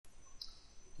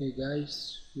Hey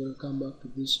guys, welcome back to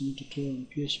this new tutorial on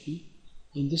PHP.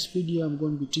 In this video I'm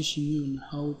going to be teaching you on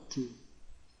how to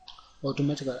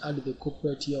automatically add the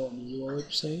copyright here on your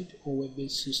website or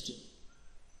web-based system.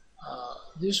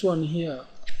 This one here,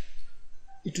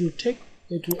 it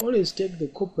will always take the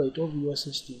copyright of your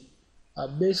system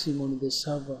basing on the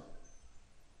server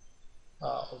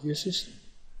of your system.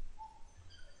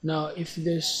 Now if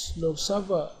the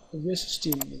server of your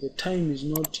system, the time is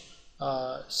not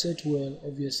set well,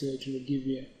 obviously it will give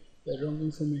you the wrong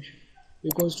information,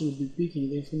 because it will be picking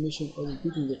the information or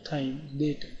picking the time,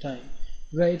 date and time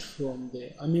right from the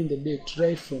date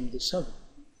right from the server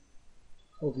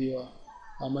of your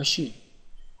machine.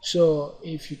 So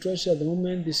if you try to at the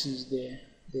moment, this is the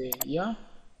year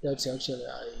that's actually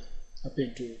I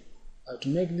happen to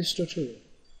make this tutorial.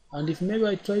 And if maybe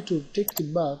I try to take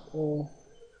it back or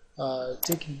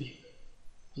take it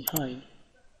behind,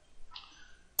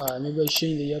 maybe I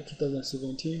change the year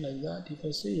 2017 like that. If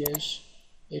I say yes,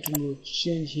 it will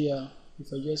change here.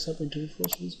 If I just happen to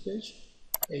refresh this page,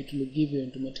 it will give you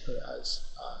automatically as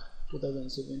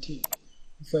 2017.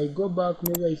 If I go back,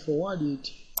 maybe I forward it,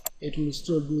 it will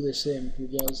still do the same. To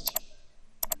just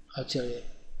actually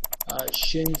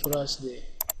change for us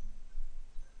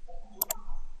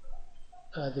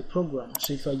the program.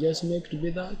 So if I just make to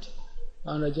be that,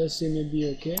 and I just say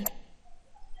maybe okay,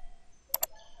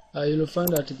 you'll find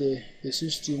that the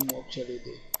system actually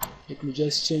it will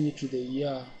just change it to the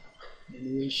year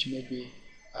in which maybe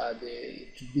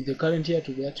to be the current year,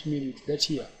 to that maybe to that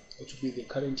year, or to be the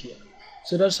current year.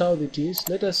 So that's how it is.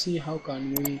 Let us see how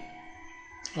can we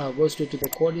go straight to the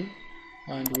coding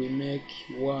and we make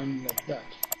one like that.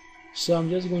 So I'm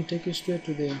just going to take you straight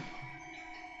to the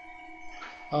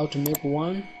how to make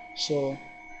one. So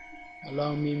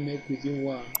allow me make with you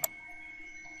one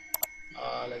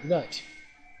like that.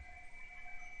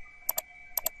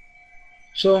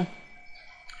 So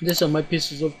these are my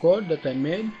pieces of code that I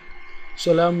made.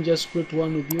 So allow me just create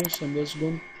one with you. So I'm just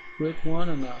going to create one,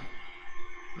 and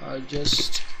I'll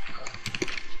just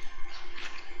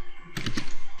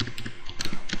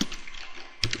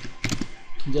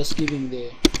giving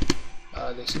the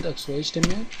syntax for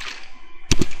HTML.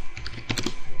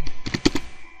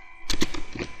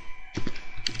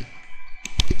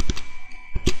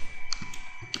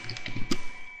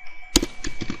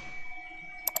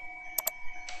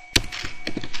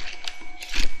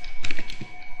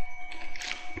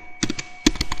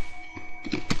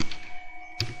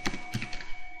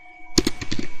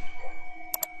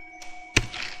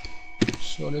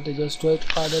 So let us just try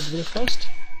to add it very first.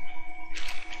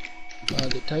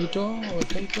 The title or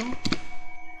title.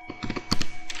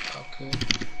 Okay.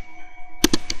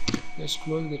 Let's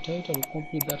close the title. We'll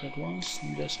complete that at once.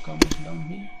 And just come down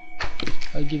here.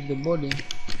 I'll give the body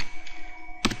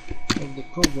of the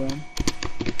program.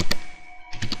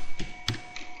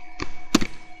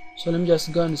 So let me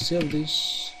just go and save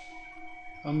this.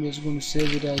 I'm just going to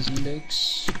save it as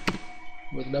index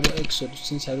with double X,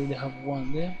 since I already have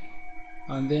one there.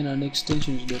 And then an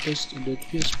extension is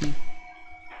 .php,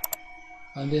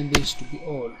 and then this to be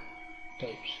all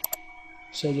types.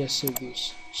 So I just save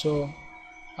this. So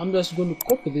I'm just going to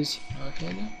copy this,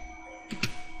 okay,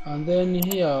 and then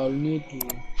here I'll need to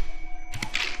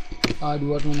add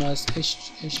what known as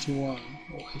h1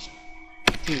 or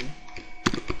h2.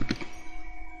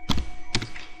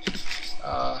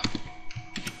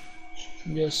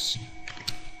 Just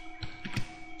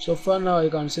so far now I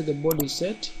can see the body is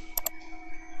set.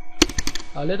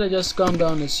 Let us just come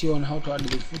down and see on how to add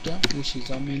the footer, which is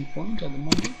our main point at the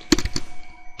moment.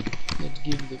 Let's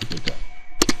give the footer.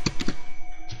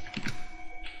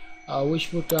 Which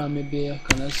footer maybe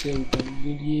can I say we can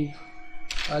give?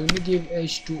 Let me give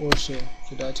h2 also,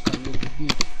 so that it can look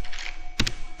big.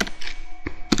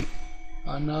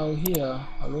 And now here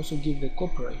I'll also give the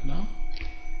copyright now,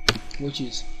 which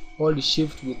is hold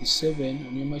shift with 7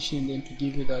 on your machine, then to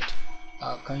give you that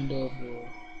kind of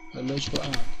a logical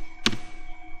AND.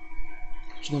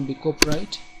 It's going to be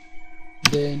copyright.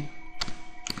 Then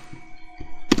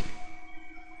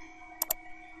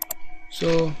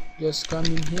so just come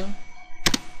in here,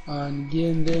 and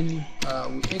again then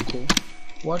we echo.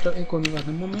 What are echoing at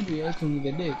the moment? We are echoing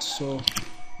the date, so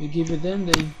we give it then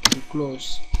we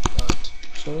close that.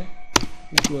 Sorry,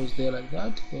 we close there like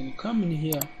that. Then come in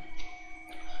here.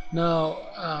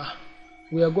 Now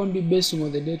we are going to be basing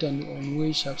on the data on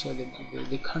which actually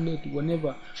the candidate,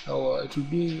 whenever, or it will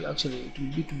be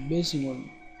basing on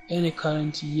any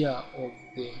current year of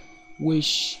the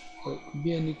wish, or it could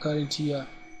be any current year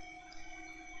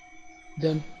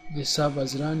then the server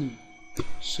is running.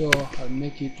 So I'll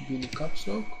make it to be in caps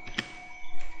lock,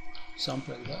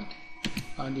 something like that.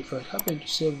 And if I happen to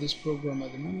save this program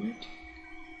at the moment,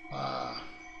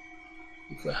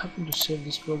 if I happen to save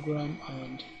this program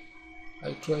and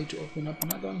I try to open up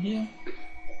another one here,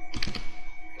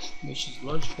 which is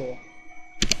large for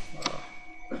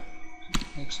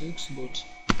xx.php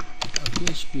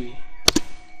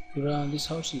to run these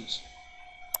houses.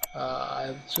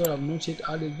 I've sort of not yet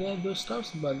added there those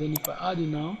stuffs, but then if I add it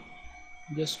now,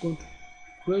 I'm just going to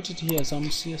create it here some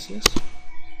CSS.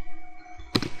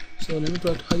 So let me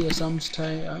try to add here some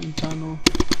style internal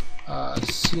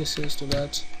CSS to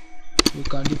that we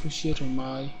can differentiate on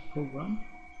my program.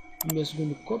 I'm just going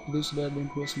to copy this so that I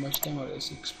don't waste much time. I'll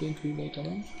just explain to you later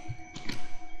on.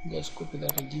 Just copy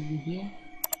that I give you here.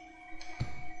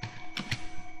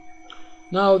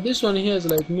 Now this one here is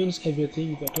like means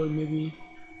everything. If I told maybe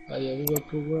I have a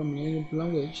program in any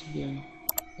language, then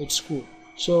it's cool.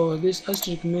 So this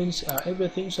asterisk means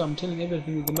everything. So I'm telling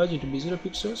everything, the margin to be 0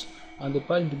 pixels and the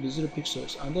padding to be 0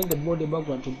 pixels, and then the border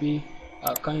background to be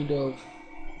kind of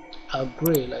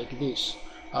gray like this,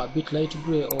 a bit light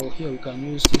gray, or here we can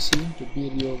use CC to be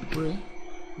real gray.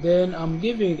 Then I'm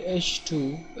giving the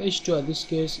H2 at this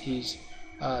case is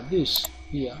this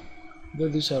here, though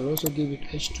this I'll also give it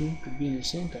H2 to be in the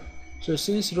center. So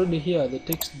since already here the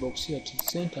text box here to the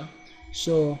center,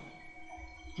 so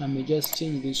I may just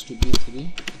change this to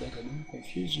B3 that I don't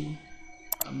confuse you,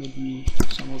 and maybe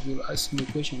some of you will ask me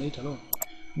a question later on.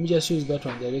 Let me just use that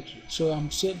one directly. So I'm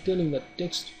telling that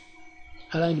text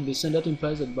aligned to be center. That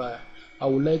implies that I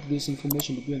would like this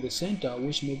information to be in the center,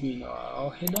 which may be in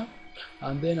our header,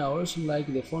 and then I also like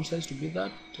the font size to be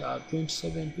that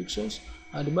 27 pixels,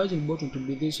 and the margin button to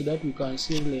be this, so that we can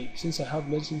see, like, since I have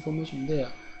less information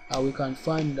there, we can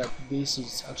find that this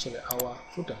is actually our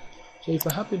footer. So if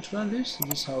I happen to run this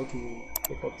is how to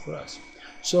pop up for us.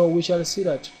 So we shall see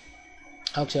that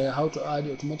actually how to add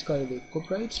automatically the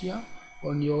copyright here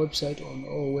on your website on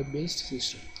our web-based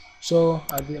system. So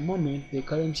at the moment the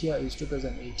current year is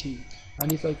 2018,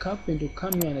 and if I happen to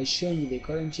come here and I change the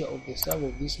current year of the server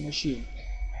of this machine,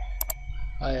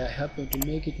 I happen to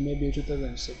make it maybe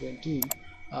 2017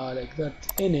 like that,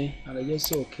 and I just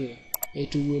say okay,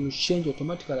 it will change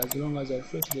automatically as long as I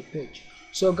refresh the page.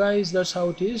 So guys, that's how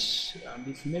it is. And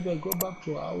if maybe I go back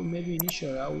to how maybe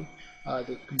initially how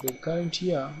the current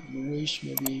year in which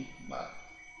maybe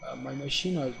my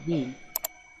machine has been,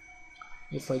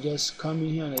 if I just come in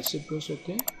here and I say press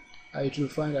OK, it will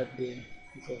find that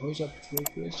if I hold up to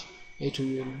refresh, it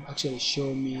will actually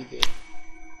show me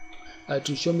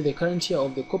the current year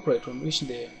of the copyright on which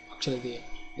the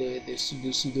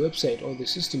website or the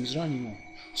system is running on.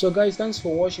 So guys, thanks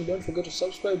for watching. Don't forget to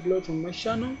subscribe below to my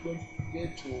channel. Don't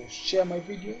forget to share my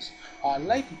videos,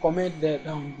 like, comment there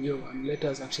down below, and let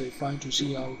us actually find to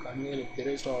see how we can help the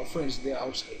rest of our friends there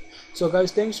outside. So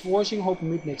guys, thanks for watching. Hope to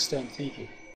meet next time. Thank you.